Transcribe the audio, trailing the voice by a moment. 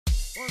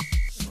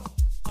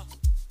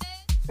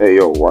Hey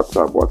yo, what's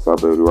up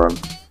everyone?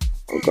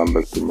 Welcome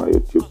back to my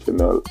YouTube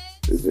channel.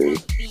 This is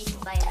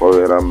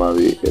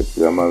Ramavi at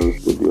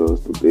Ramavi Studios.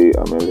 Today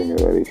I'm having a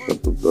very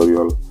short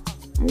tutorial.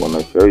 I'm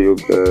gonna share you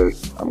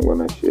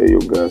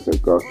guys a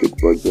Caustic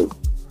project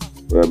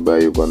whereby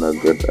you're gonna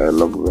get a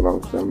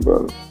Logdrum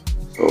sample.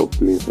 So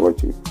please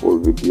watch the full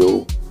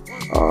video.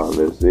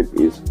 The zip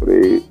is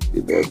free,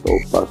 it has no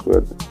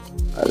password.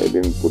 I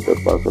didn't put a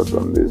password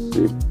on this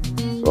zip.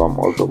 So I'm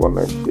also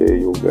gonna share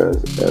you guys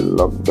a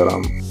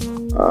Logdrum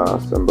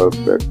sample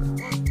pack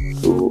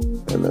to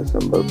an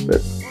assemble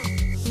pack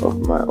of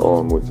my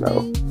own which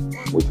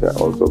I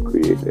also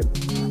created.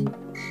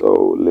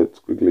 So let's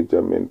quickly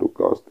jump into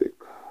Caustic.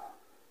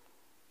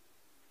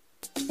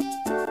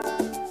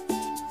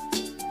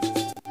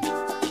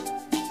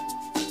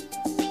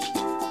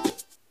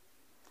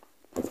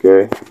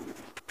 Okay,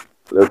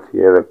 let's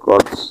hear the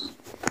chords.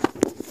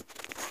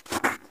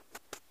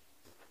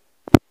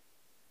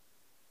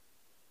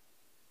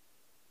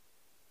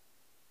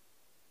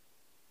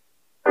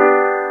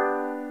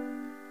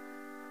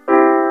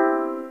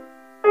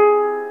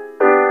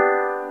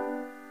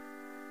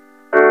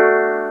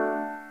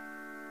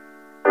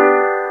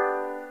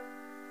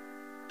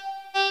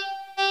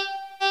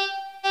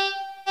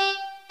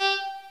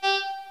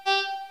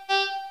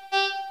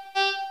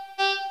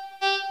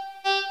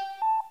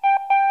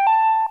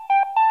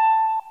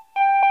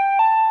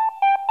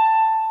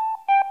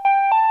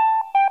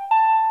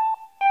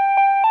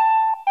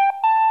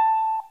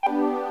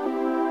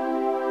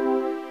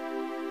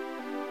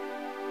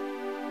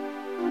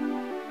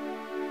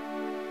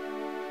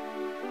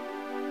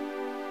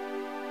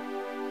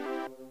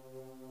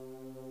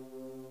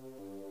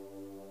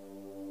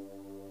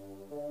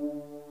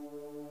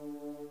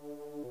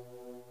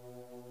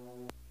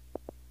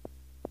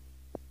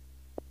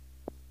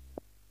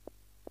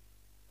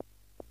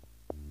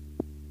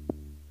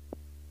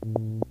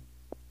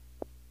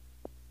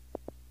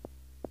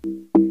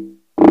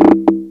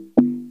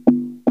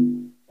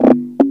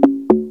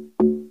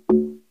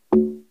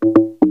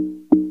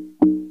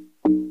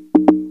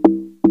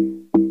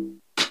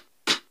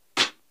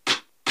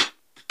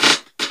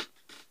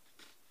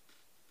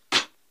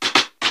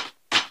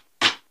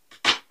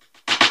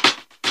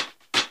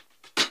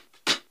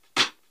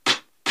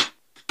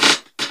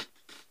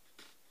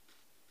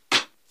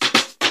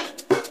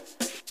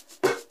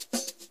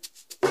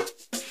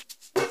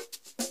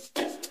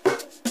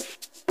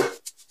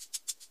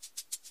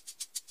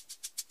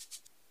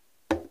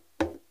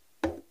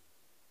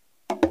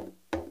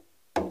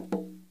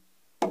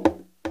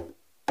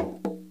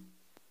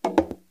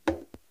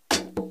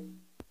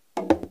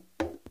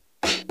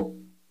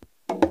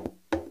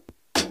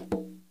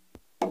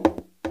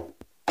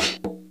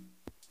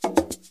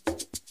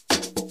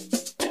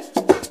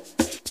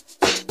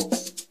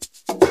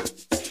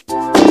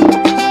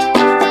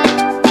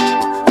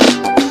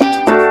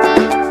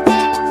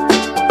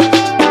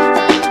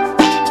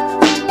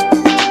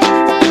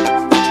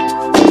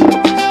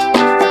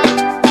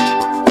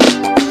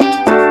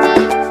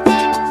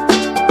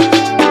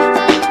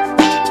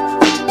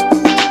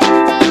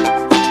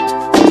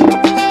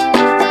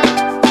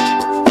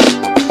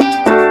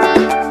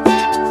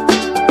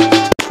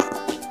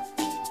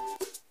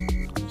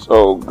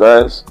 So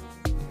guys,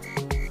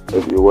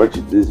 if you watch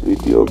this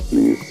video,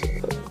 please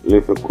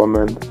leave a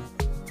comment,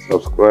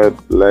 subscribe,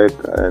 like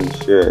and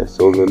share.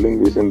 So the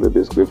link is in the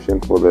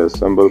description for the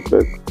sample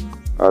pack.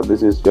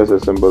 This is just a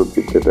sample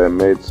kit that I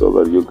made so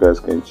that you guys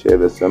can share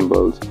the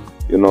samples.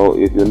 You know,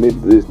 if you need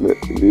this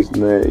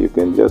snare, you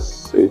can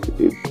just save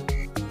it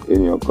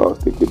in your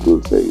Caustic, it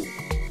will save.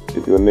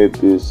 If you need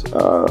this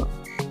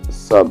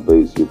sub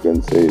bass, you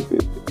can save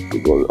it,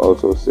 it will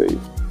also save.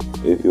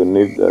 If you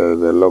need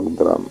the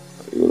Logdrum,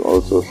 you will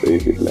also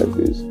save it like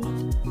this.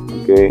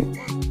 Okay,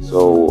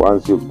 so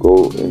once you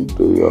go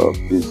into your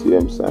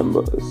PCM sound,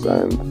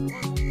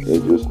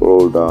 if you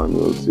scroll down, you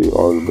will see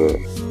all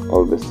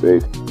the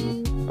saved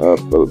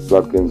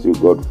plugins you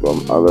got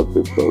from other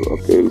people.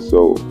 Okay,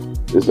 so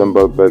this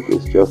sample pack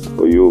is just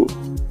for you.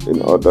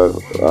 In order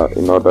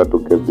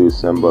to get these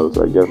samples,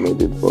 I just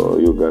made it for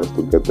you guys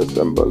to get the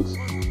samples.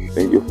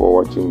 Thank you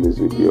for watching this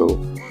video.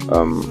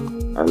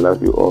 I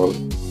love you all.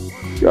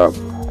 Sharp,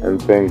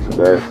 and thanks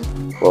guys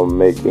for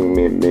making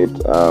me meet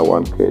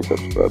 1K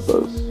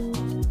subscribers.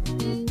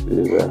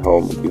 This is a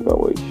home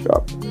giveaway.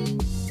 Sharp.